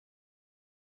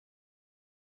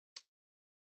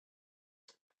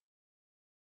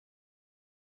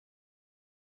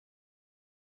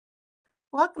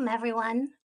Welcome,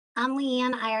 everyone. I'm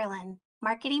Leanne Ireland,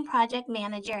 Marketing Project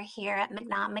Manager here at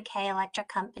McNaughton-McKay Electric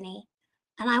Company,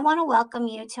 and I want to welcome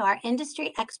you to our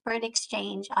Industry Expert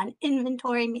Exchange on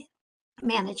Inventory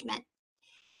Management.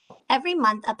 Every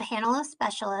month, a panel of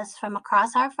specialists from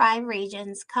across our 5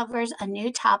 regions covers a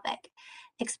new topic,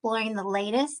 exploring the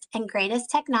latest and greatest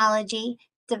technology,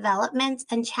 developments,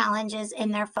 and challenges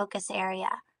in their focus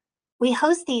area. We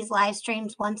host these live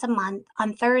streams once a month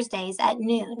on Thursdays at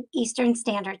noon Eastern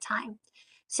Standard Time.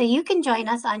 So you can join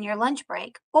us on your lunch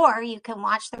break, or you can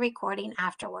watch the recording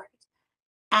afterwards.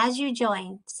 As you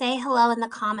join, say hello in the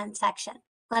comment section.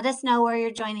 Let us know where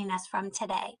you're joining us from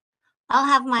today. I'll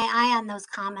have my eye on those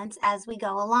comments as we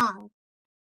go along.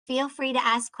 Feel free to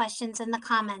ask questions in the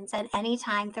comments at any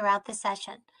time throughout the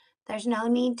session. There's no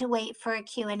need to wait for a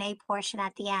Q&A portion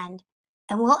at the end,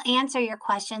 and we'll answer your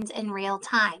questions in real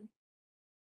time.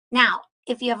 Now,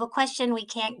 if you have a question we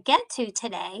can't get to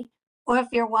today, or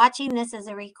if you're watching this as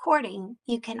a recording,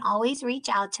 you can always reach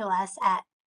out to us at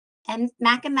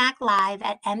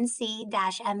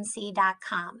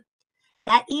macandmaclive@mc-mc.com.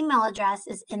 That email address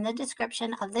is in the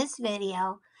description of this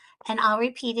video, and I'll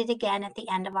repeat it again at the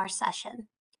end of our session.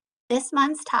 This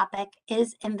month's topic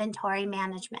is inventory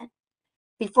management.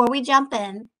 Before we jump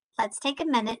in, let's take a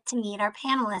minute to meet our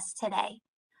panelists today.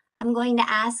 I'm going to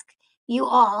ask you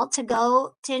all to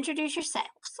introduce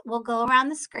yourselves. We'll go around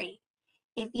the screen.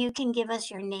 If you can give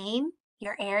us your name,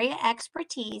 your area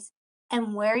expertise,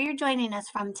 and where you're joining us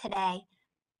from today,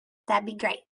 that'd be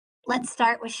great. Let's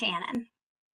start with Shannon.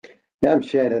 Yeah, I'm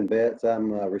Shannon Betts.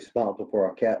 I'm responsible for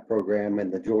our CAP program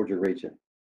in the Georgia region.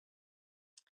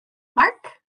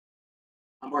 Mark?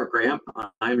 I'm Mark Graham.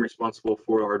 I'm responsible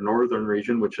for our northern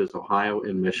region, which is Ohio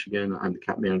and Michigan. I'm the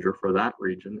CAP manager for that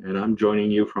region, and I'm joining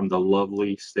you from the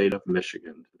lovely state of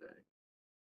Michigan today.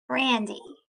 Randy.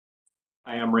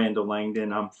 I am Randall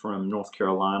Langdon. I'm from North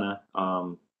Carolina,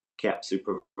 CAP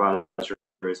supervisor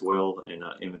as well in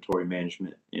inventory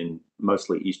management in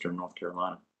mostly Eastern North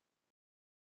Carolina.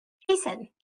 Jason,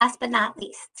 last but not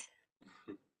least.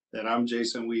 And I'm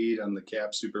Jason Weed. I'm the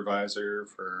CAP supervisor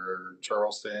for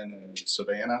Charleston and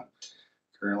Savannah,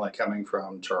 currently coming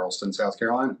from Charleston, South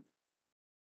Carolina.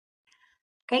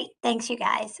 Great, thanks you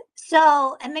guys.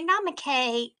 So at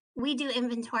McNaughton-McKay, we do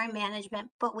inventory management,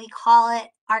 but we call it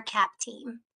our CAP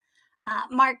team.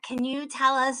 Mark, can you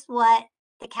tell us what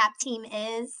the CAP team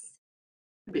is?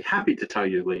 I'd be happy to tell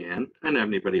you, Leanne, and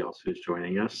anybody else who's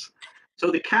joining us.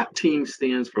 So the CAP team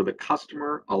stands for the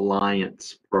Customer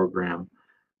Alliance Program.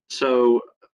 So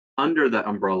under the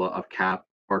umbrella of CAP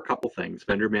are a couple things: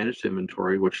 vendor managed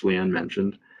inventory, which Leanne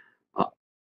mentioned,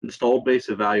 installed base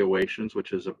evaluations,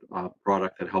 which is a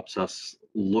product that helps us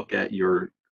look at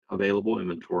your available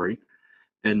inventory,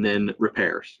 and then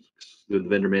repairs. The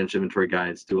vendor managed inventory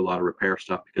guys do a lot of repair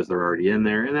stuff because they're already in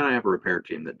there, and then I have a repair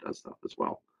team that does stuff as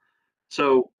well.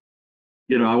 So,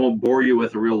 I won't bore you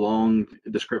with a real long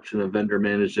description of vendor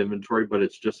managed inventory, but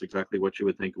it's just exactly what you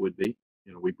would think it would be.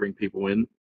 We bring people in,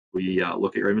 we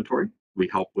look at your inventory, we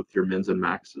help with your mins and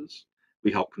maxes,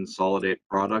 we help consolidate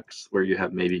products where you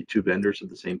have maybe 2 vendors of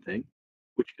the same thing,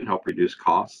 which can help reduce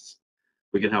costs.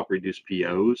 We can help reduce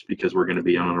POs because we're going to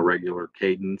be on a regular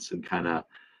cadence and kind of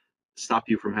stop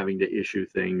you from having to issue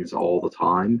things all the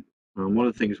time. One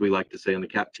of the things we like to say on the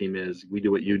CAP team is we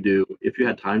do what you do if you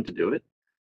had time to do it.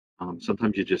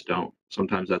 Sometimes you just don't.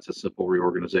 Sometimes that's a simple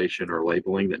reorganization or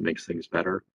labeling that makes things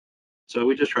better. So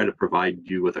we just try to provide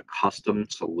you with a custom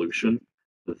solution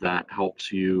that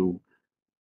helps you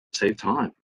save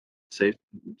time, save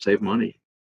money.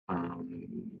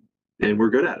 And we're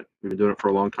good at it. We've been doing it for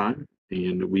a long time,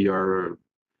 and we are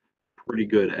pretty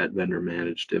good at vendor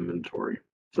managed inventory.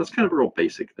 So that's kind of a real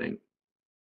basic thing.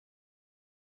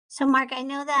 So Mark, I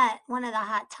know that one of the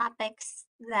hot topics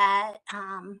that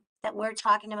that we're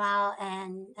talking about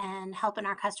and helping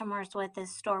our customers with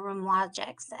is storeroom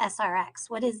logics, SRX.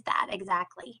 What is that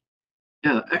exactly?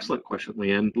 Yeah, excellent question,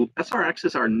 Leanne. SRX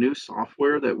is our new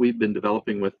software that we've been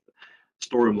developing with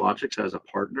Storeroom Logics as a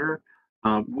partner.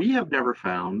 We have never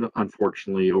found,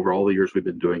 unfortunately, over all the years we've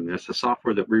been doing this, a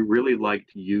software that we really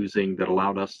liked using that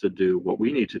allowed us to do what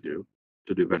we need to do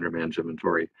vendor managed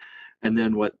inventory, and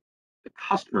then what the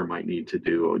customer might need to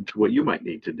do, to what you might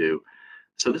need to do.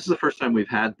 So this is the first time we've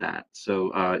had that.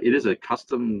 So it is a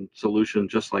custom solution,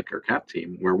 just like our CAP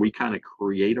team, where we kind of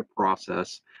create a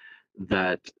process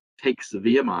that takes the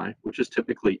VMI, which is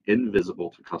typically invisible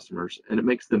to customers, and it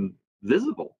makes them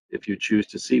visible if you choose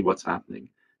to see what's happening.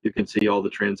 You can see all the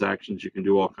transactions, you can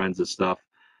do all kinds of stuff.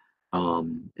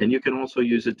 And you can also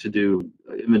use it to do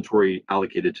inventory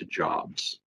allocated to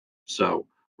jobs. So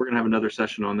we're going to have another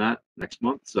session on that next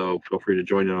month, so feel free to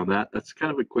join in on that. That's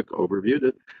kind of a quick overview.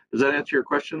 Does that answer your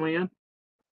question, Leanne?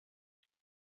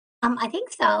 I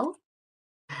think so.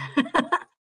 I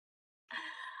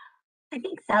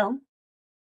think so.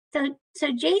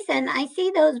 So Jason, I see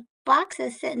those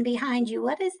boxes sitting behind you.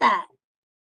 What is that?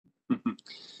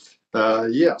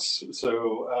 Yes,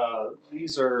 so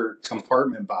these are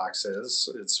compartment boxes.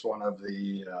 It's one of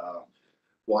the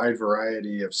wide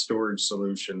variety of storage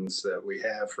solutions that we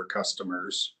have for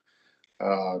customers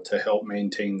to help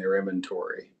maintain their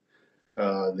inventory.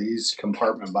 These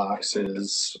compartment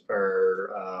boxes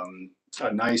are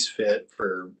a nice fit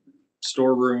for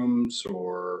storerooms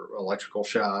or electrical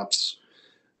shops.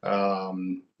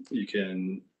 You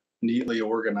can neatly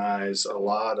organize a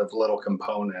lot of little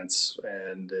components,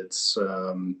 and it's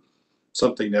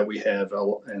something that we have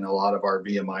in a lot of our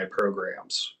BMI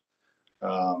programs.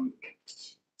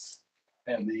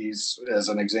 And these as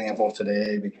an example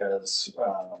today, because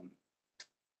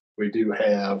we do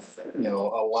have, you know,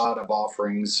 a lot of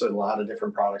offerings, a lot of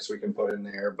different products we can put in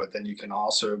there, but then you can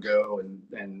also go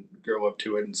and go up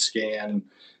to it and scan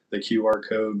the QR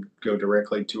code, go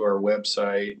directly to our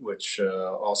website, which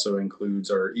also includes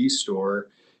our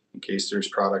e-store in case there's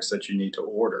products that you need to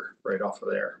order right off of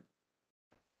there.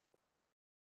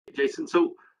 Jason,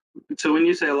 so when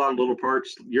you say a lot of little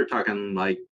parts, you're talking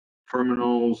like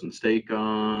terminals and stake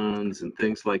guns and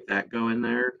things like that go in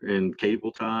there, and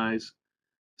cable ties. Is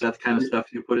that the kind of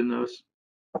stuff you put in those?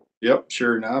 Yep,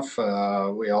 sure enough.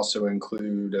 We also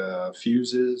include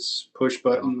fuses, push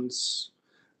buttons,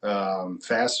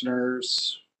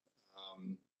 fasteners.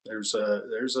 There's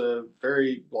a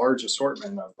very large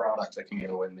assortment of product that can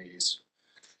go in these.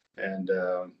 And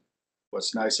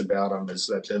what's nice about them is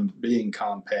that them being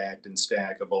compact and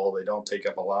stackable, they don't take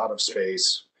up a lot of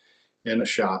space in a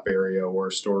shop area or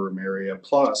a storeroom area.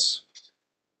 Plus,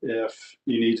 if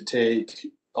you need to take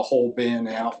a whole bin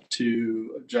out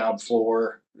to a job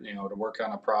floor, you know, to work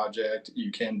on a project,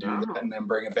 you can do that and then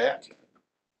bring it back.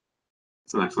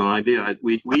 It's an excellent idea.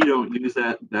 We don't use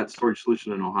that storage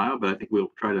solution in Ohio, but I think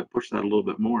we'll try to push that a little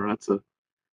bit more. That's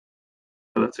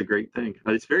a great thing.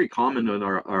 It's very common in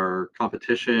our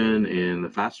competition in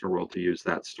the fastener world to use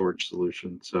that storage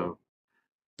solution. So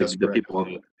the people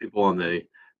on the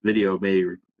video may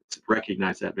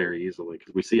recognize that very easily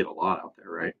because we see it a lot out there,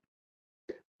 right?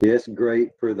 Yeah, it's great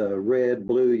for the red,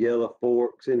 blue, yellow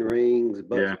forks and rings,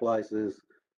 butt splices.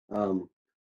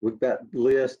 We've got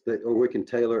lists that, or we can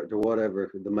tailor it to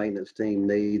whatever the maintenance team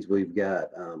needs. We've got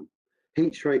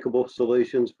heat shrinkable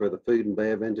solutions for the food and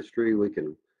bev industry. We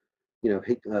can, you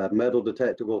know, metal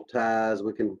detectable ties.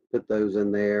 We can put those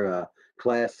in there.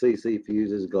 Class CC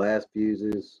fuses, glass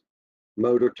fuses,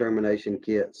 motor termination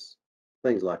kits,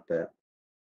 things like that.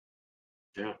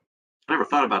 Yeah, I never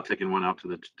thought about taking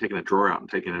a drawer out and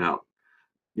taking it out,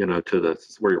 you know, to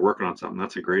where you're working on something.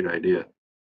 That's a great idea.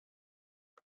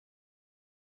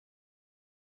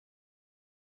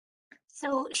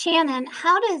 So Shannon,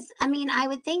 I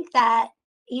would think that,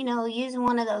 you know, using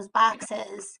one of those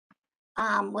boxes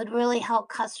would really help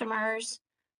customers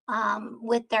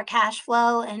with their cash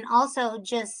flow, and also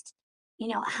just, you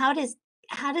know, how does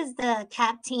the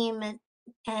CAP team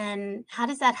and how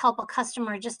does that help a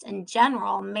customer just in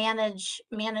general manage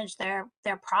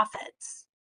their profits?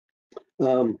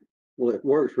 Well, it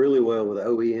works really well with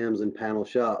OEMs and panel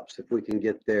shops if we can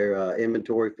get their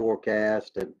inventory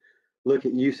forecast and look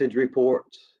at usage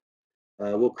reports.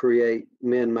 We'll create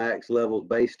min-max levels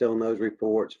based on those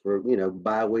reports for, you know,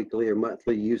 bi-weekly or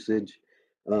monthly usage.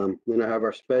 You know, have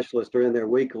our specialists are in there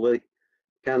weekly,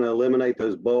 kind of eliminate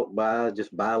those bulk buys,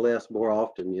 just buy less more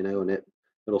often, you know, and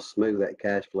it'll smooth that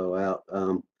cash flow out.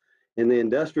 In the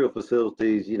industrial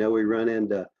facilities, you know, we run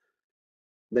into,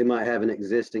 they might have an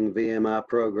existing VMI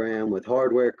program with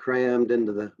hardware crammed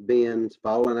into the bins,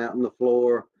 falling out on the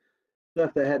floor,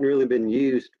 stuff that hadn't really been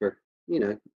used for, you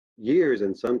know, years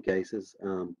in some cases.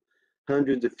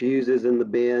 Hundreds of fuses in the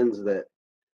bins that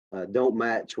don't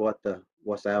match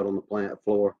what's out on the plant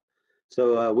floor.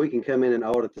 So we can come in and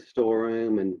audit the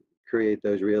storeroom and create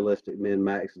those realistic min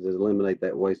maxes to eliminate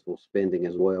that wasteful spending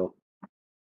as well.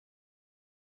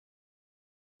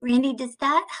 Randy, does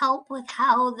that help with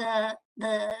how the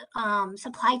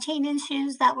supply chain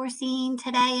issues that we're seeing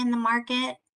today in the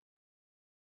market?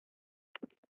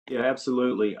 Yeah,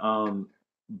 absolutely.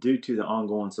 Due to the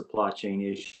ongoing supply chain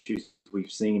issues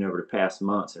we've seen over the past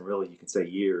months, and really you can say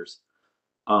years,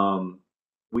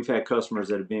 we've had customers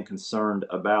that have been concerned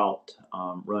about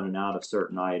running out of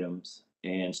certain items,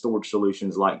 and storage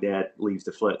solutions like that leaves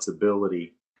the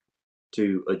flexibility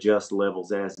to adjust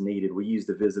levels as needed. We use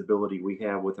the visibility we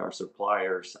have with our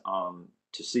suppliers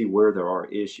to see where there are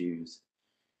issues.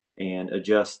 and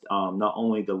adjust not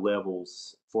only the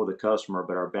levels for the customer,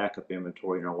 but our backup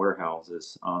inventory in our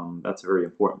warehouses. That's a very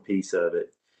important piece of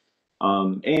it.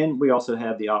 And we also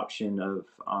have the option of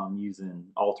using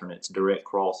alternates, direct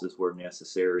crosses where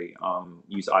necessary,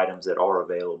 use items that are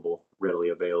available, readily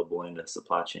available in the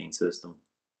supply chain system.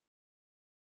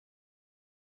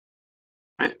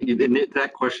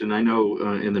 That question, I know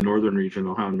in the northern region,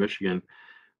 Ohio and Michigan,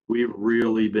 we've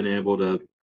really been able to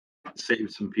save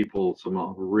some people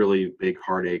some really big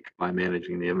heartache by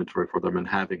managing the inventory for them and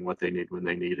having what they need when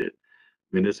they need it.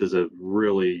 I mean, this is a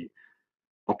really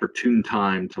opportune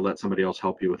time to let somebody else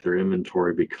help you with their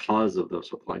inventory because of those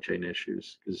supply chain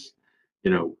issues. Because,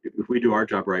 if we do our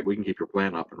job right, we can keep your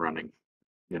plant up and running,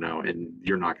 and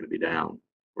you're not going to be down,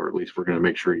 or at least we're going to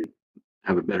make sure you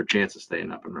have a better chance of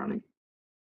staying up and running.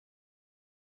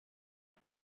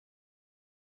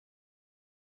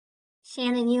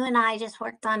 Shannon, you and I just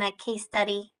worked on a case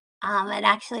study. It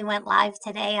actually went live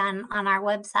today on our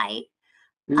website.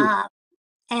 Mm.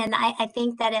 And I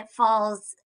think that it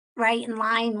falls right in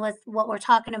line with what we're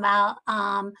talking about,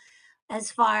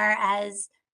 as far as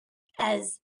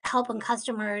helping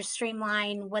customers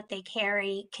streamline what they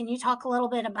carry. Can you talk a little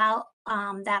bit about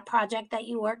that project that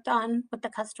you worked on with the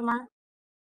customer?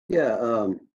 Yeah,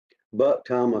 Buck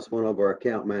Thomas, one of our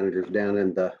account managers down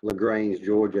in the LaGrange,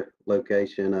 Georgia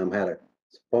location, had a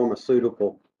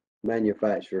pharmaceutical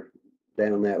manufacturer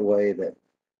down that way that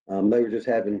they were just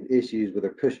having issues with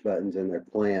their push buttons in their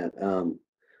plant.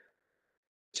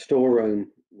 Storeroom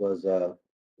was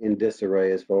in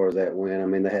disarray as far as that went. I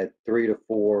mean, they had 3 to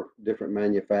 4 different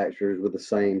manufacturers with the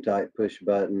same type push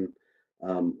button.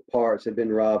 Parts had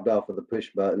been robbed off of the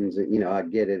push buttons. I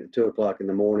get it at 2 o'clock in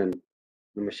the morning.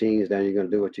 The machine's down. You're going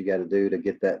to do what you got to do to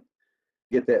get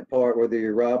that part, whether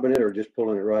you're robbing it or just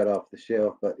pulling it right off the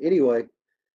shelf. But anyway,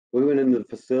 we went into the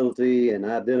facility and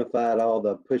identified all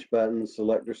the push buttons,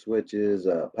 selector switches,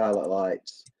 pilot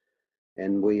lights,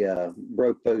 and we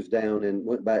broke those down and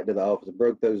went back to the office and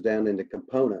broke those down into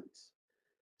components.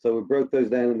 So we broke those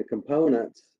down into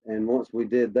components, and once we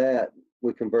did that,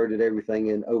 we converted everything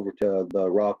in over to the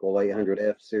Rockwell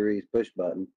 800F series push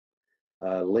button.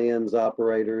 Lens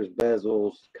operators,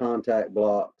 bezels, contact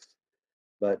blocks.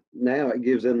 But now it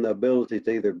gives them the ability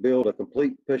to either build a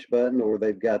complete push button or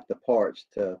they've got the parts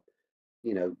to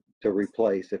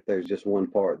replace if there's just one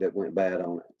part that went bad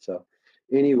on it. So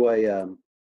anyway,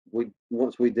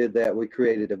 once we did that, we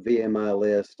created a VMI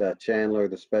list. Chandler,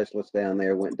 the specialist down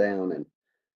there, went down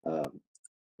and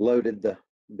loaded the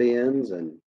bins,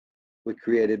 and we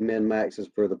created min maxes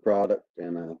for the product,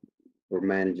 and we're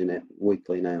managing it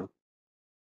weekly now.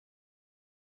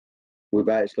 We've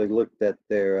actually looked at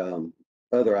their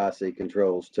other IC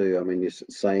controls too. I mean, it's the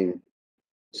same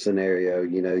scenario.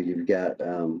 You've got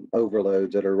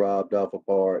overloads that are robbed off of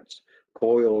parts,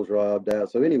 coils robbed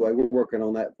out. So anyway, we're working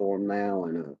on that for them now,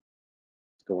 and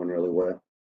it's going really well.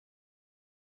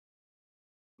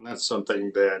 And that's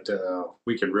something that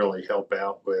we can really help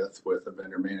out with a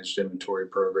vendor managed inventory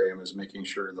program, is making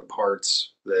sure the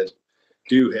parts that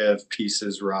do have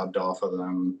pieces robbed off of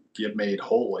them get made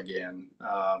whole again.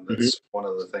 That's one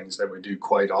of the things that we do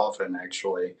quite often,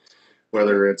 actually,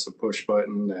 whether it's a push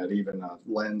button that even a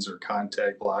lens or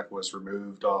contact block was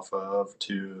removed off of,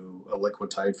 to a liquid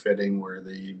tight fitting where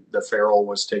the ferrule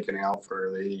was taken out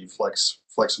for the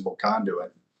flexible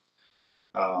conduit.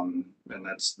 And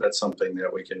that's something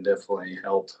that we can definitely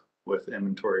help with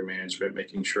inventory management,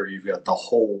 making sure you've got the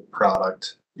whole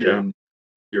product in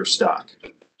your stock.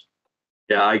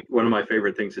 Yeah, one of my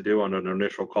favorite things to do on an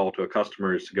initial call to a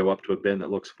customer is to go up to a bin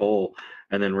that looks full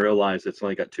and then realize it's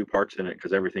only got 2 parts in it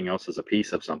because everything else is a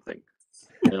piece of something.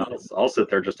 And I'll sit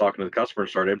there just talking to the customer,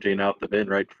 start emptying out the bin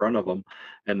right in front of them,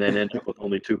 and then end up with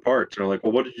only 2 parts. And they're like,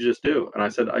 "Well, what did you just do?" And I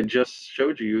said, "I just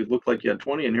showed you. It looked like you had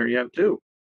 20 in here. You have 2."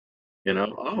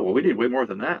 "Oh, well, we need way more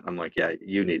than that." I'm like, "Yeah,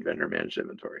 you need vendor managed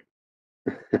inventory."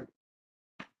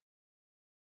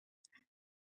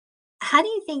 How do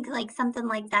you think like something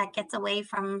like that gets away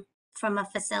from a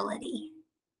facility?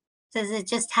 Does it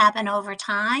just happen over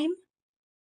time?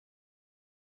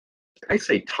 I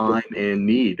say time and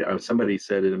need. Somebody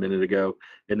said it a minute ago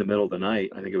in the middle of the night.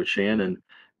 I think it was Shannon,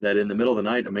 that in the middle of the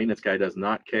night, a maintenance guy does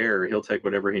not care. He'll take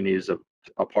whatever he needs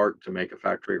apart to make a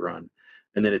factory run.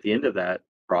 And then at the end of that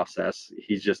process,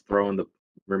 he's just throwing the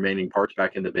remaining parts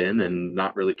back in the bin and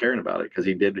not really caring about it because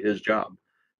he did his job,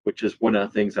 which is one of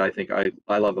the things that I think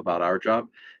I love about our job,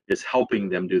 is helping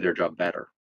them do their job better,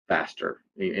 faster,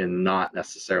 and not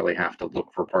necessarily have to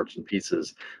look for parts and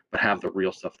pieces, but have the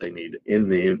real stuff they need in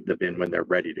the bin when they're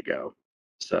ready to go.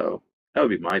 So that would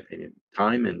be my opinion.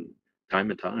 Time and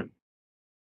time,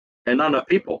 and not enough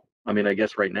people. I mean, I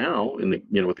guess right now in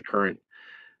the, with the current,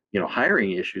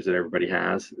 hiring issues that everybody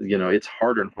has, it's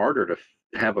harder and harder to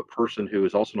have a person who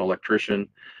is also an electrician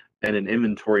and an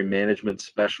inventory management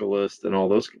specialist and all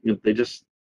those. They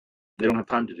don't have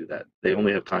time to do that. They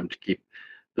only have time to keep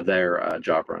their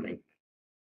job running.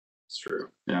 It's true.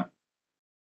 Yeah.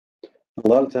 A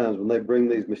lot of times when they bring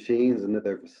these machines into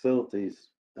their facilities,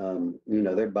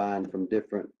 they're buying from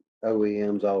different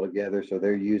OEMs altogether. So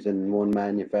they're using one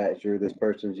manufacturer, this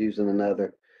person's using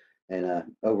another. And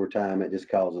over time, it just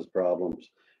causes problems.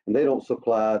 And they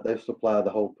supply the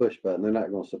whole push button. They're not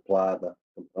going to supply the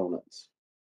components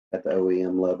at the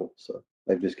OEM level. So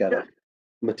they've just got a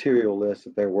material list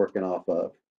that they're working off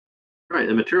of. Right,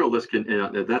 the material list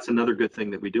that's another good thing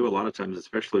that we do a lot of times,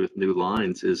 especially with new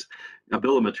lines, is a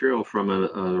bill of material from an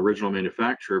original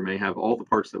manufacturer may have all the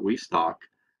parts that we stock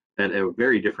at a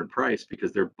very different price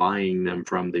because they're buying them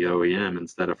from the OEM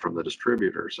instead of from the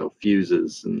distributor. So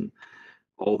fuses and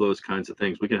all those kinds of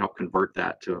things, we can help convert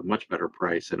that to a much better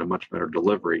price and a much better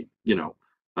delivery.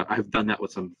 I've done that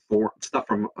with some stuff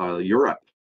from Europe.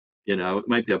 It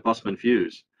might be a Bussmann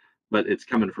fuse, but it's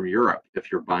coming from Europe if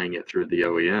you're buying it through the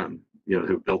OEM,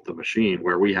 who built the machine,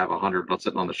 where we have 100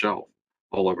 sitting on the shelf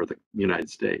all over the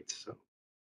United States. So.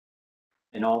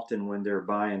 And often when they're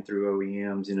buying through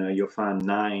OEMs, you'll find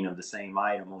 9 of the same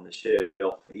item on the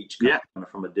shelf, each coming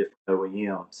from a different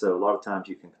OEM. So a lot of times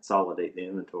you can consolidate the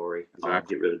inventory,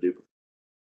 Exactly. get rid of duplicates.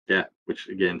 Yeah, which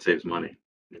again saves money.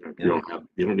 You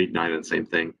don't need 9 of the same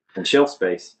thing. And shelf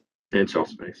space. And shelf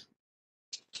space.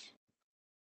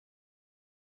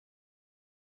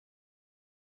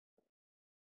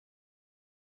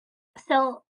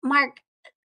 So, Mark,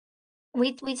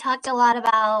 we talked a lot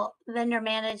about vendor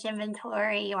managed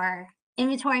inventory or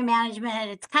inventory management.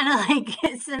 It's kind of like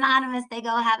it's synonymous. They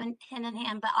go hand in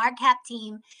hand, but our CAP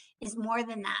team is more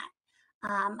than that.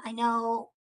 I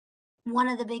know one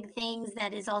of the big things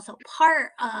that is also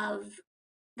part of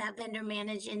that vendor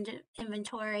managed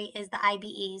inventory is the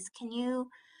IBEs. Can you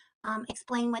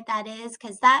explain what that is?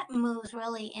 Because that moves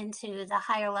really into the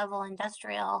higher level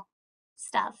industrial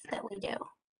stuff that we do.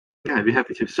 Yeah, I'd be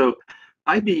happy to. So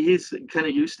IBEs kind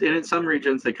of used, and in some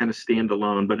regions they kind of stand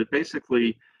alone, but it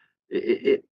basically,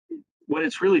 what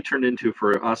it's really turned into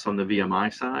for us on the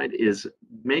VMI side is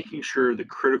making sure the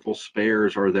critical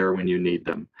spares are there when you need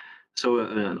them. So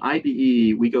an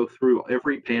IBE, we go through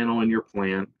every panel in your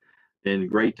plant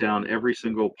and write down every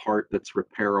single part that's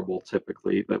repairable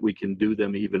typically, but we can do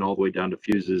them even all the way down to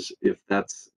fuses if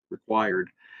that's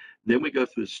required. Then we go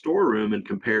through the storeroom and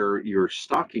compare your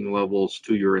stocking levels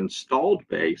to your installed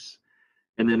base.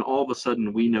 And then all of a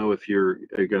sudden we know if you're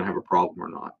going to have a problem or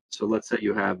not. So let's say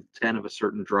you have 10 of a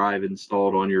certain drive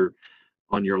installed on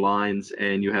your lines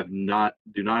and you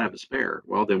do not have a spare.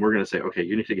 Well, then we're going to say, okay,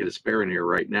 you need to get a spare in here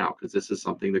right now because this is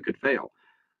something that could fail.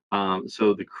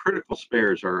 So the critical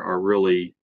spares are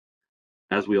really,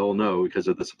 as we all know, because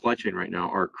of the supply chain right now,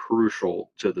 are crucial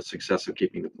to the success of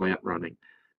keeping the plant running.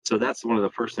 So that's one of the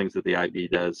first things that the IB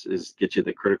does is get you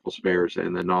the critical spares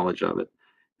and the knowledge of it.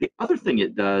 The other thing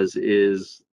it does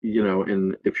is,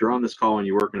 and if you're on this call and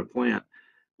you work in a plant,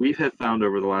 we have found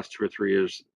over the last 2 or 3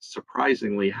 years,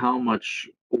 surprisingly,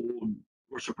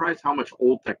 we're surprised how much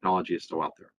old technology is still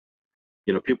out there.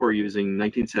 People are using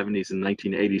 1970s and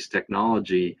 1980s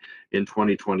technology in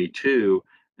 2022,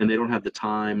 and they don't have the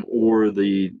time or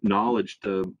the knowledge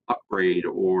to upgrade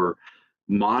or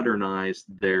modernize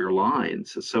their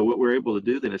lines. So what we're able to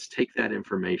do then is take that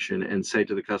information and say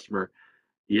to the customer,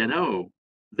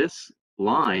 this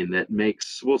line that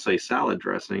makes, we'll say, salad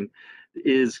dressing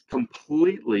is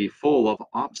completely full of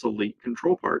obsolete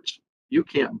control parts. You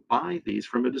can't buy these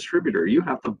from a distributor. You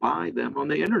have to buy them on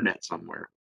the internet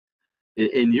somewhere.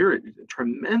 And you're at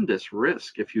tremendous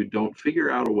risk if you don't figure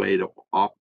out a way to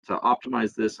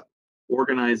optimize this,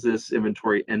 organize this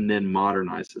inventory, and then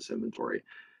modernize this inventory.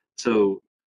 So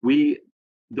we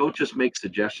don't just make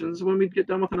suggestions when we get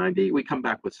done with an ID, we come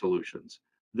back with solutions.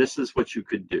 This is what you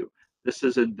could do. This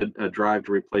is a drive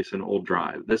to replace an old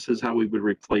drive. This is how we would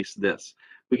replace this.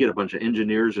 We get a bunch of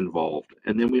engineers involved.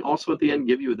 And then we also at the end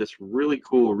give you this really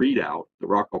cool readout that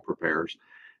Rockwell prepares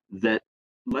that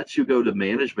lets you go to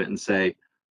management and say,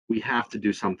 we have to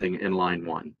do something in line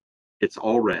 1. It's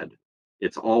all red.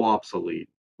 It's all obsolete.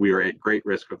 We are at great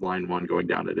risk of line 1 going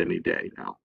down at any day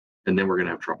now. And then we're going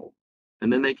to have trouble.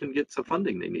 And then they can get some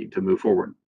funding they need to move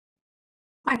forward.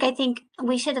 Mark, I think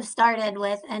we should have started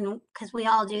with, and because we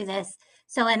all do this,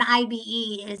 so an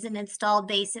IBE is an installed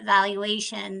base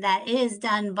evaluation that is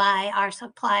done by our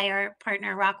supplier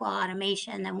partner, Rockwell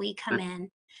Automation, and we come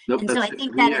in. Nope, and so I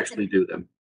think we actually do them.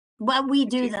 But we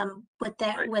do them with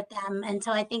them, and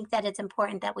so I think that it's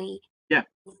important that we Yeah.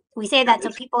 We say that so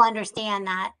It's- people understand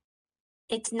that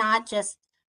it's not just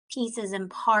pieces and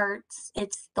parts,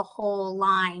 it's the whole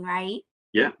line, right?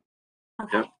 Yeah.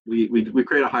 Okay. Yep. We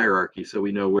create a hierarchy so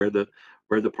we know where the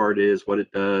part is, what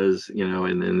it does,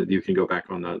 and then you can go back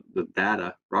on the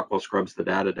data. Rockwell scrubs the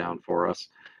data down for us,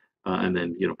 and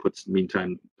then puts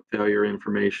meantime failure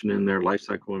information in there, life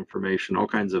cycle information, all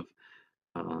kinds of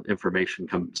information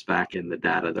comes back in the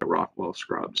data that Rockwell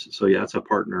scrubs. So yeah, it's a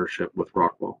partnership with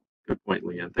Rockwell. Good point,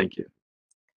 Leanne. Thank you.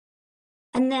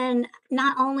 And then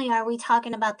not only are we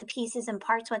talking about the pieces and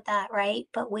parts with that, right?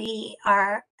 But we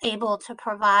are able to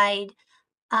provide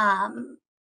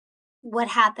what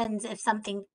happens if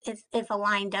something, if a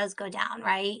line does go down,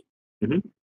 right? hmm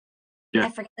Yeah. I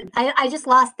forget. I just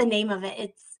lost the name of it.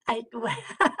 It's When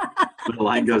the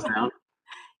line it's, goes down.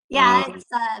 yeah, it's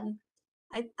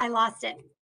I lost it.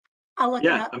 I'll look it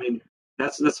Yeah, up. I mean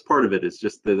that's part of it. Is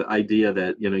just the idea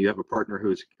that you have a partner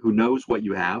who knows what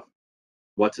you have,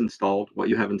 what's installed, what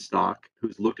you have in stock,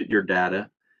 who's looked at your data,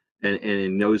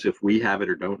 and knows if we have it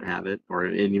or don't have it,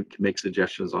 and you can make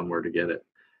suggestions on where to get it.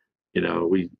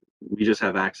 We just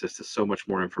have access to so much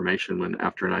more information when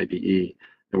after an IBE,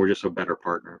 and we're just a better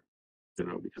partner,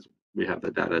 because we have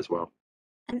the data as well.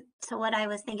 And so what I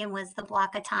was thinking was the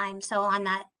block of time. So on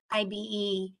that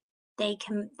IBE, they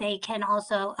can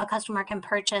also, a customer can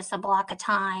purchase a block of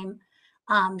time,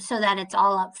 so that it's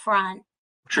all up front.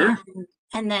 Sure.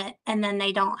 And then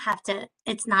they don't have to,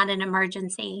 it's not an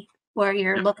emergency where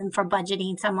you're Yeah. looking for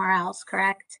budgeting somewhere else,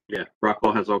 correct? Yeah,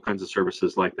 Rockwell has all kinds of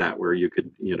services like that where you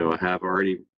could, have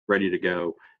already ready to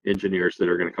go engineers that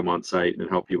are going to come on site and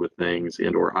help you with things,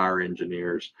 or our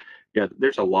engineers. Yeah,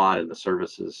 there's a lot in the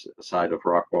services side of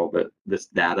Rockwell, but this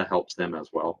data helps them as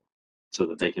well, so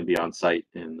that they can be on site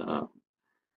and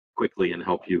quickly and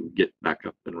help you get back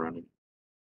up and running.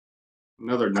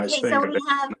 Another nice Okay, thing so we about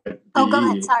have, an oh, go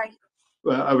ahead, IBE, sorry.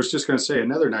 well, I was just going to say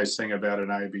another nice thing about an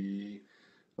IBE,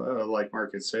 like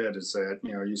Mark had said, is that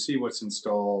you see what's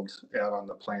installed out on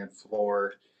the plant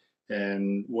floor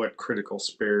and what critical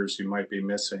spares you might be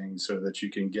missing, so that you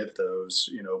can get those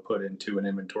put into an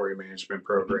inventory management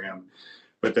program.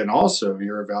 But then also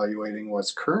you're evaluating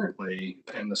what's currently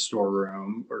in the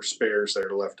storeroom or spares that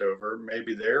are left over.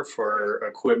 Maybe they're for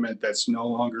equipment that's no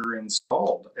longer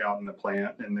installed out in the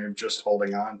plant, and they're just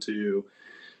holding on to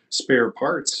spare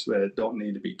parts that don't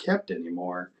need to be kept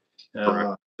anymore.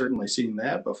 Correct. Certainly seen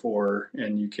that before,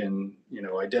 and you can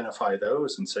identify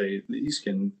those and say these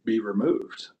can be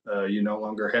removed. You no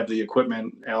longer have the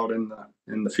equipment out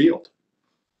in the field.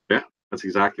 Yeah, that's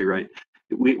exactly right.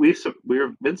 We've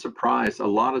been surprised a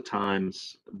lot of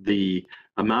times. The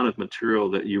amount of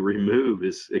material that you remove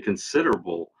is a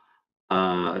considerable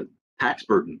uh, tax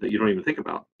burden that you don't even think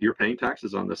about. You're paying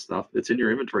taxes on this stuff. It's in your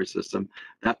inventory system.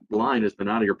 That line has been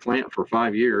out of your plant for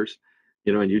 5 years,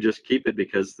 and you just keep it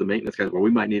because the maintenance guys, well, we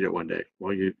might need it one day.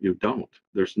 Well, you don't.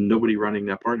 There's nobody running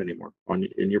that part anymore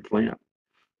in your plant.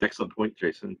 Excellent point,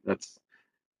 Jason.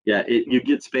 Yeah, you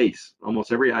get space.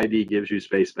 Almost every ID gives you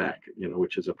space back,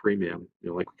 which is a premium,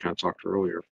 like we kind of talked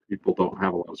earlier. People don't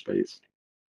have a lot of space.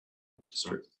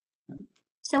 Sure.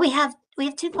 So we have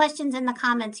two questions in the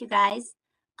comments, you guys.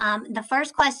 The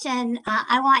first question,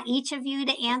 I want each of you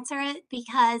to answer it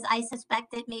because I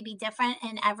suspect it may be different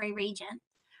in every region.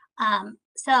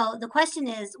 So the question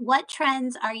is, what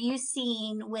trends are you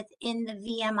seeing within the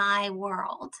VMI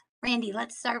world? Randy,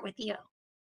 let's start with you.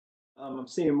 I'm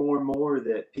seeing more and more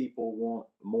that people want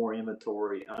more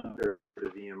inventory under the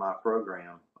VMI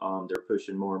program. They're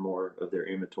pushing more and more of their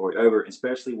inventory over,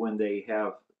 especially when they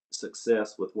have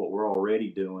success with what we're already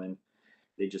doing.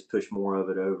 They just push more of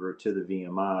it over to the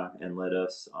VMI and let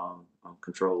us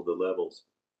control the levels.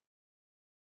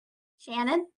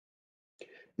 Shannon?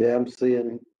 Yeah, I'm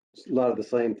seeing a lot of the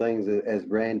same things as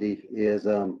Randy is.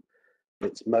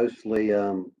 It's mostly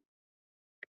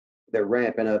they're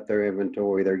ramping up their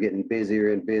inventory. They're getting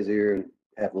busier and busier and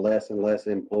have less and less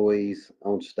employees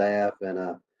on staff,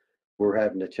 and we're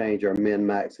having to change our min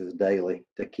maxes daily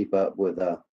to keep up with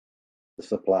the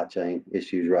supply chain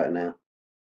issues right now.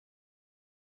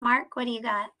 Mark, what do you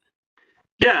got?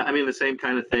 Yeah, I mean the same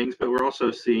kind of things, but we're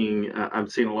also seeing. I'm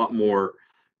seeing a lot more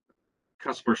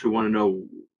customers who want to know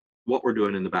what we're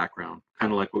doing in the background,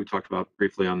 kind of like what we talked about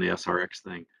briefly on the SRX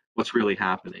thing. What's really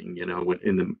happening,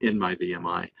 in my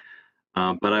VMI.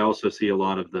 But I also see a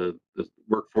lot of the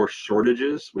workforce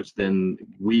shortages, which then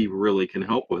we really can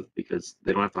help with because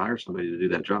they don't have to hire somebody to do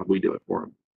that job. We do it for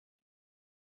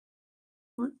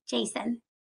them. Jason?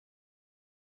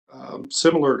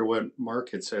 Similar to what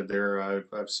Mark had said there,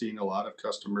 I've seen a lot of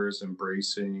customers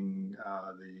embracing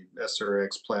the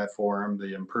SRX platform,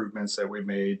 the improvements that we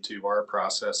made to our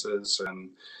processes, and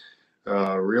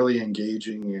really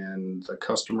engaging in the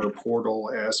customer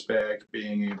portal aspect,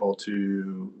 being able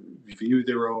to view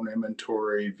their own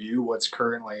inventory, view what's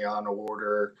currently on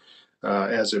order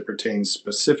as it pertains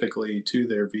specifically to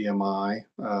their VMI,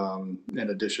 in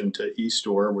addition to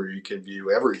eStore, where you can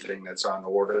view everything that's on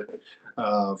order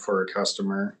for a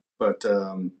customer. But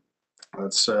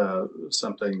that's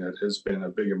something that has been a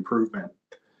big improvement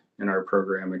in our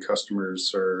program, and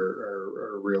customers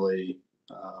are really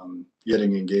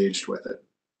getting engaged with it.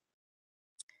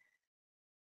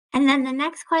 And then the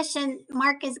next question,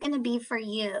 Mark, is going to be for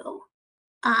you.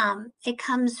 It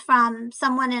comes from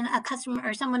a customer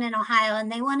or someone in Ohio,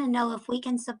 and they want to know if we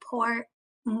can support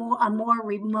a more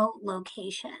remote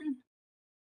location.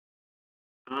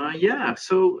 Yeah,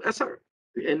 so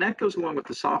and that goes along with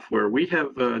the software. We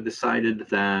have decided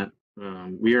that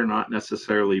we are not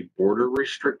necessarily border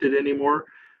restricted anymore,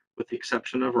 with the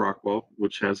exception of Rockwell,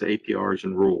 which has APRs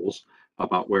and rules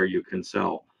about where you can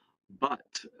sell. But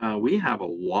we have a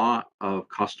lot of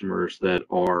customers that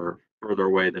are further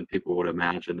away than people would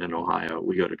imagine in Ohio.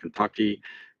 We go to Kentucky,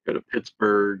 go to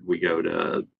Pittsburgh, we go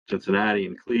to Cincinnati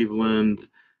and Cleveland,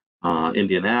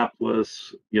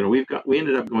 Indianapolis. We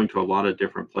ended up going to a lot of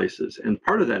different places, and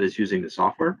part of that is using the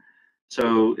software.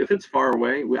 So if it's far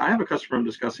away, I have a customer I'm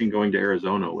discussing going to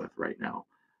Arizona with right now,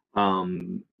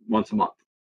 once a month.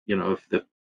 If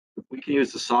we can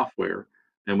use the software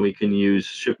and we can use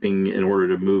shipping in order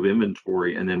to move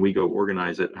inventory, and then we go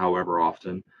organize it however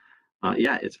often,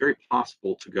 yeah, it's very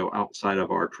possible to go outside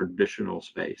of our traditional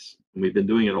space. And we've been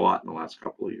doing it a lot in the last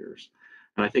couple of years.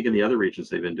 And I think in the other regions,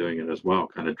 they've been doing it as well,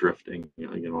 kind of drifting, a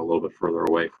little bit further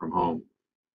away from home.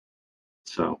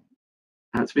 So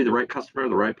it has to be the right customer,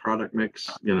 the right product mix.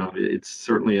 It's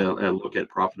certainly a look at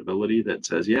profitability that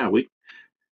says, yeah, I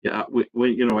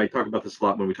talk about this a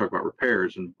lot when we talk about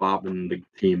repairs, and Bob and the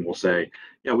team will say,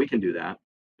 yeah, we can do that.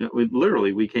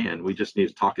 We can. We just need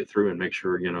to talk it through and make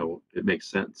sure, it makes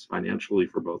sense financially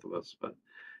for both of us. But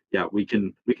yeah, we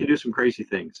can do some crazy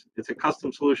things. It's a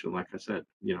custom solution, like I said,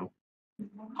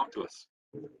 talk to us.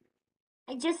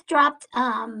 I just dropped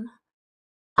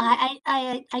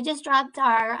I just dropped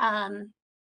our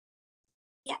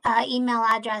email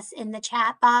address in the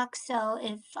chat box. So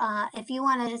if you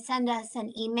want to send us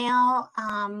an email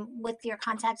with your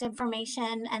contact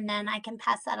information, and then I can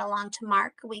pass that along to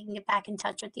Mark, we can get back in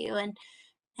touch with you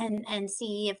and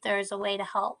see if there's a way to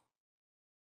help.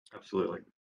 Absolutely.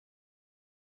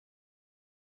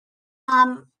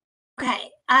 Okay.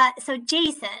 So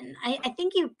Jason, I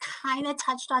think you kind of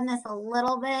touched on this a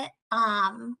little bit.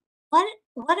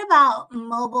 What about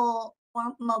mobile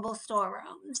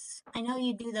storerooms? I know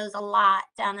you do those a lot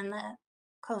down in the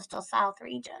coastal South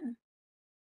region.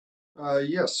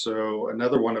 Yes, so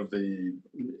another one of the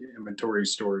inventory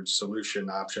storage solution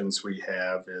options we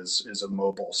have is a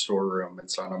mobile storeroom.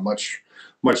 It's on a much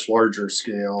larger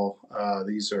scale.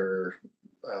 These are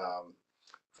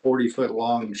 40-foot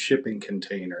long shipping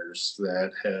containers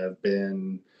that have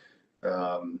been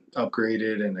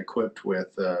upgraded and equipped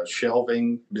with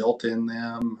shelving built in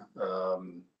them,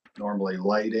 normally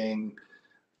lighting.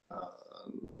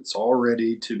 It's all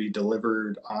ready to be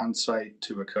delivered on site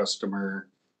to a customer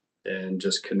and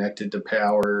just connected to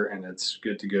power, and it's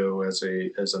good to go as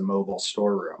a mobile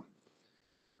storeroom.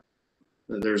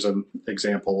 There's an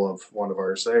example of one of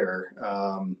ours there.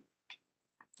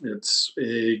 It's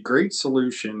a great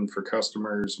solution for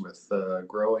customers with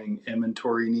growing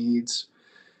inventory needs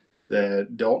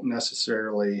that don't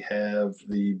necessarily have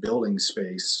the building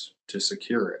space to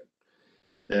secure it.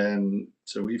 And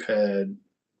so we've had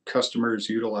customers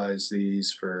utilize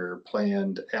these for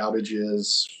planned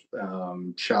outages,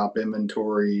 shop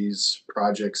inventories,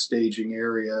 project staging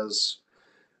areas.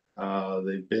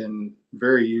 They've been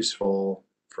very useful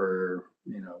for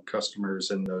customers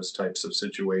in those types of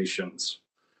situations.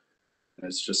 And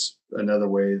it's just another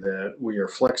way that we are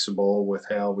flexible with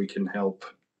how we can help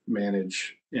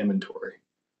manage inventory.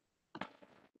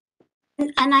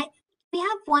 And we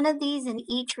have one of these in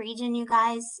each region, you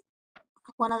guys.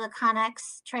 One of the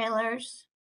Connex trailers.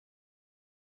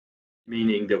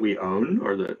 Meaning that we own,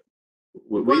 or that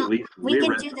we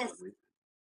can do this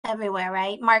everywhere,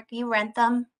 right? Mark, you rent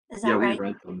them? Is that right? Yeah, we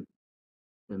rent them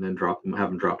and then have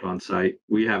them dropped on site.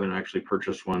 We haven't actually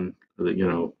purchased one,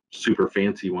 super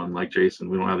fancy one like Jason.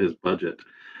 We don't have his budget.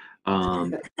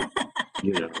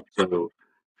 So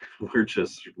we're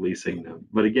just leasing them.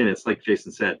 But again, it's like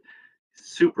Jason said,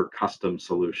 super custom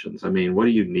solutions. I mean, what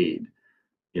do you need?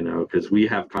 Because we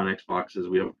have Connex boxes,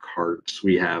 we have carts,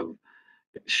 we have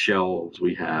shelves,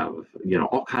 we have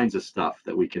all kinds of stuff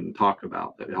that we can talk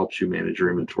about that helps you manage your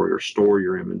inventory or store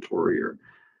your inventory, or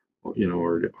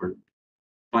or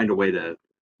find a way to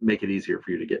make it easier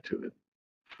for you to get to it.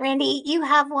 Randy, you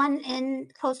have one in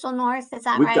coastal north, is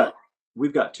that We've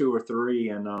right? got 2 or 3,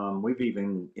 and we've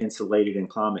even insulated and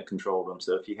climate controlled them.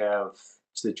 So if you have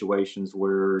situations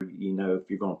where, if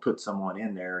you're going to put someone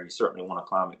in there, you certainly want to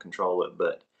climate control it.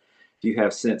 But if you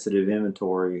have sensitive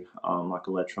inventory, like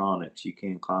electronics, you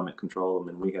can climate control them,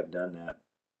 and we have done that.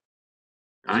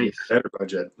 Nice. Better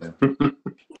budget.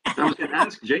 I was going to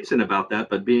ask Jason about that,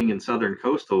 but being in southern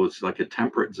coastal, it's like a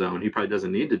temperate zone. He probably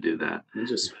doesn't need to do that. You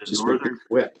just northern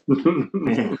quit.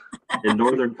 In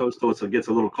northern coastal, it gets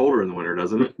a little colder in the winter,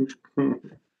 doesn't it?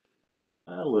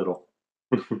 A little.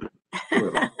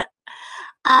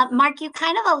 Mark, you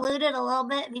kind of alluded a little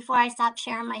bit before I stopped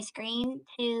sharing my screen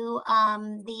to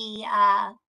the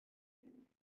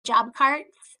job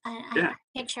carts. I have a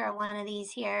picture of one of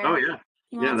these here. Oh yeah.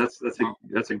 Yeah,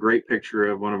 that's a great picture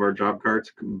of one of our job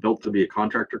carts, built to be a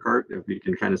contractor cart, if you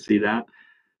can kind of see that.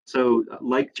 So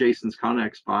like Jason's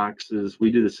Connex boxes, we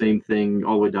do the same thing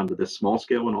all the way down to this small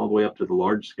scale and all the way up to the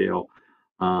large scale.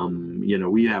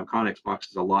 We have Connex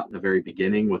boxes a lot in the very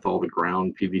beginning with all the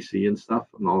ground PVC and stuff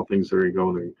and all the things that are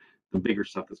going, the bigger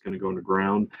stuff that's going to go in the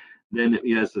ground. Then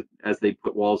as they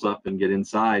put walls up and get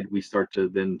inside, we start to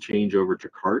then change over to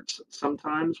carts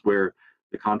sometimes, where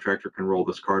the contractor can roll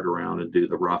this cart around and do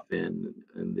the rough in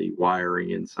and the wiring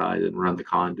inside and run the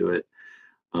conduit.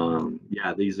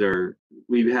 These are,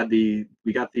 we get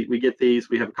these.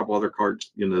 We have a couple other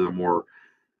carts, they're more,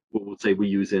 what we'll say we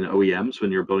use in OEMs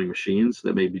when you're building machines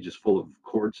that may be just full of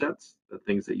cord sets, the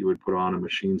things that you would put on a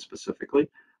machine specifically,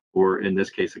 or in this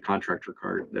case, a contractor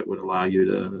cart that would allow you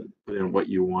to put in what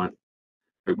you want.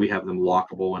 We have them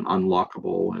lockable and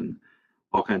unlockable and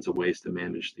all kinds of ways to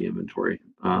manage the inventory.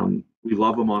 We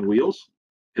love them on wheels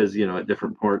because, at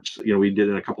different parts, we did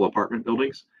in a couple apartment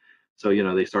buildings. So,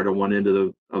 they start at one end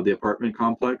of the apartment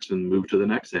complex and move to the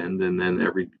next end. And then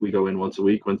we go in once a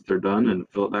week once they're done and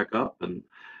fill it back up, and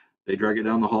they drag it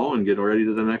down the hall and get ready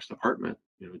to the next apartment.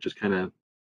 It just kind of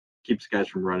keeps guys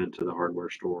from running to the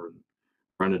hardware store and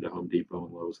running to Home Depot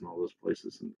and Lowe's and all those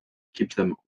places, and keeps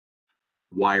them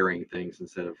wiring things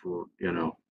instead of,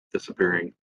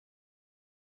 disappearing.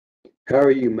 How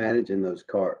are you managing those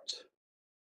carts?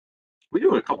 We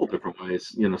do it a couple different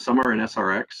ways. Some are in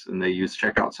SRX and they use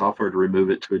checkout software to remove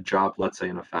it to a job, let's say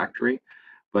in a factory.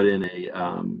 But in a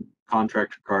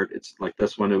contractor cart, it's like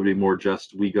this one, it would be more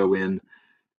just we go in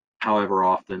however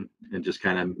often and just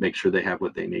kind of make sure they have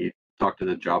what they need. Talk to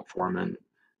the job foreman,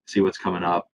 see what's coming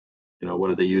up.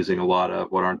 What are they using a lot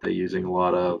of? What aren't they using a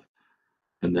lot of?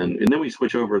 And then we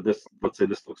switch over this. Let's say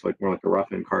this looks like more like a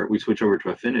rough-in cart. We switch over to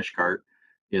a finish cart,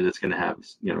 that's going to have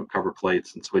cover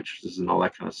plates and switches and all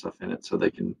that kind of stuff in it, so they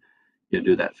can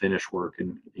do that finish work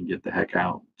and get the heck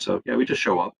out. So we just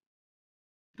show up,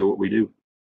 do what we do.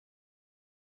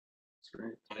 That's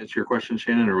great. Did I answer your question,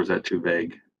 Shannon, or was that too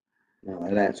vague? No,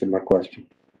 that answered my question.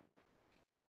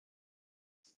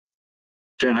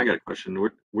 Jen, I got a question.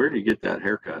 Where do you get that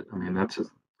haircut? I mean, that's It's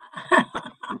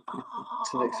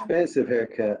an expensive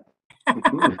haircut.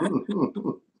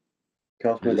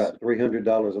 Cost me about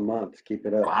 $300 a month to keep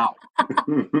it up. wow.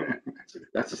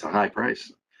 That's just a high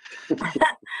price.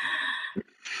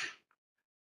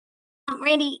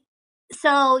 Randy,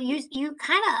 so you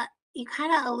kind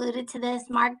of alluded to this.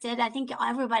 Mark did. I think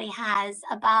everybody has,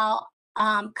 about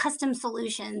custom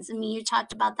solutions. I mean, you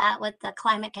talked about that with the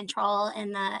climate control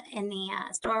in the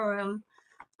storeroom,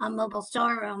 mobile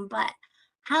storeroom. But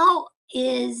how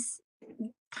is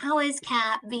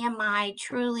CAP VMI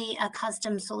truly a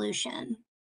custom solution?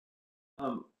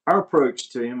 Our approach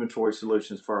to inventory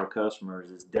solutions for our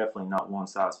customers is definitely not one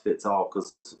size fits all,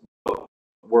 because what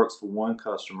works for one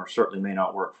customer certainly may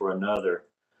not work for another.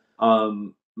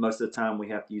 Most of the time we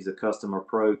have to use a custom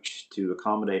approach to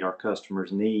accommodate our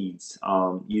customers' needs,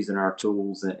 using our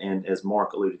tools. And as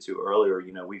Mark alluded to earlier,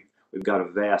 we've got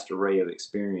a vast array of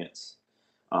experience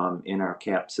in our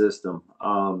CAP system.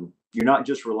 You're not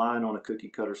just relying on a cookie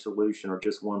cutter solution or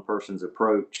just one person's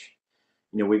approach.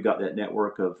 We've got that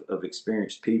network of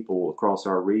experienced people across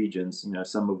our regions,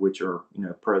 some of which are,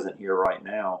 present here right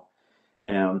now.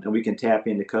 And we can tap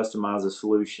in to customize a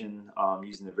solution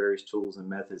using the various tools and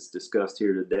methods discussed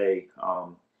here today.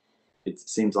 It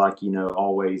seems like,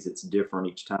 always it's different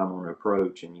each time on an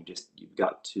approach, and you've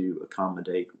got to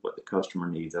accommodate what the customer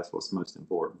needs. That's what's most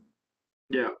important.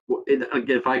 Yeah, well,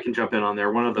 again, if I can jump in on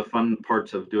there, one of the fun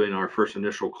parts of doing our first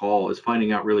initial call is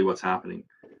finding out really what's happening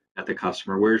at the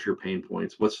customer. Where's your pain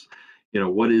points?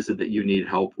 What is it that you need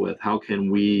help with? How can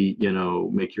we,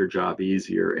 make your job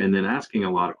easier? And then asking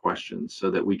a lot of questions so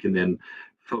that we can then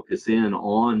focus in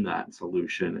on that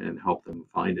solution and help them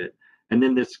find it. And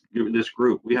then this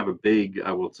group, we have a big,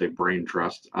 I will say, brain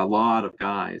trust, a lot of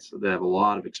guys that have a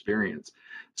lot of experience.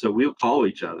 So we'll call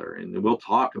each other and we'll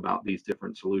talk about these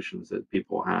different solutions that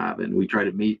people have. And we try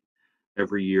to meet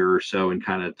every year or so and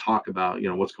kind of talk about,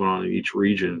 what's going on in each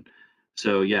region.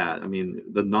 So yeah, I mean,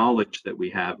 the knowledge that we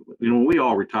have, when we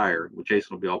all retire,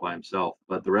 Jason will be all by himself,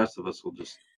 but the rest of us will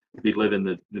just be living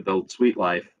the sweet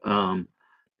life. And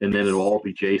then it'll all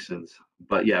be Jason's.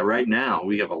 But yeah, right now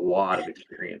we have a lot of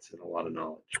experience and a lot of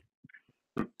knowledge.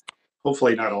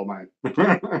 Hopefully not all mine.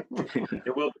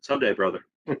 It will someday, brother.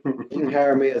 You can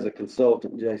hire me as a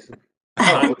consultant, Jason.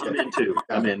 I'm in too.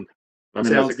 I'm in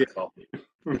as a consultant.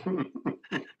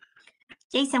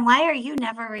 Jason, why are you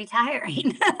never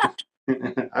retiring?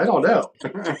 I don't know.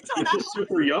 He's just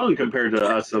super young compared to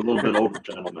us, a little bit older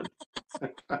gentlemen.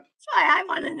 That's why I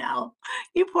want to know.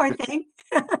 You poor thing.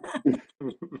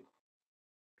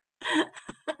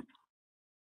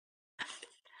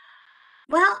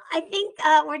 Well, I think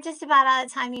we're just about out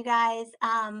of time, you guys.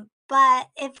 But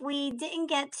if we didn't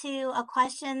get to a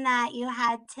question that you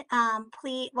had,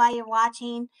 please, while you're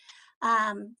watching,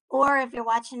 or if you're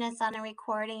watching us on a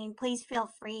recording, please feel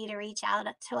free to reach out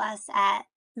to us at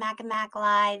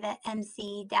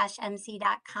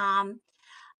macandmaclive@mc-mc.com.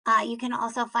 You can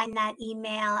also find that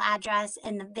email address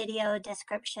in the video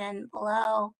description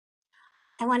below.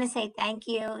 I want to say thank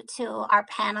you to our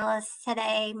panelists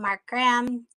today, Mark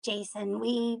Graham, Jason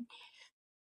Weed,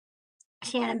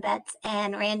 Shannon Betts,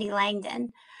 and Randy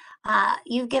Langdon.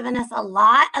 You've given us a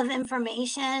lot of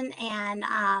information, and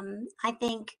I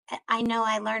know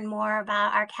I learned more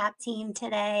about our CAP team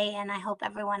today, and I hope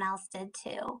everyone else did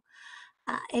too.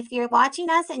 If you're watching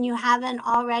us and you haven't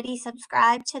already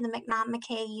subscribed to the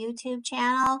McNaughton-McKay YouTube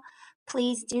channel,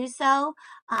 please do so.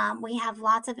 We have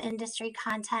lots of industry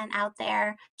content out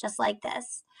there just like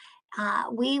this.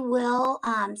 We will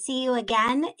see you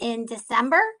again in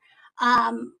December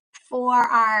for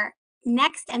our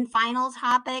next and final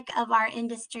topic of our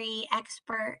industry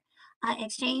expert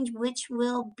exchange, which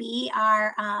will be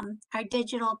our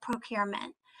digital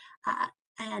procurement.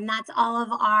 And that's all of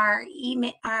our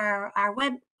email, our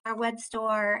web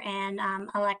store and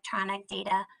electronic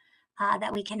data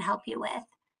that we can help you with.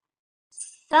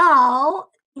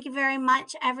 So thank you very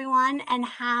much, everyone, and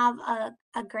have a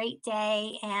great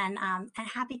day and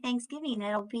happy Thanksgiving.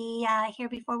 It'll be here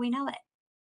before we know it.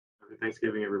 Happy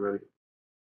Thanksgiving, everybody.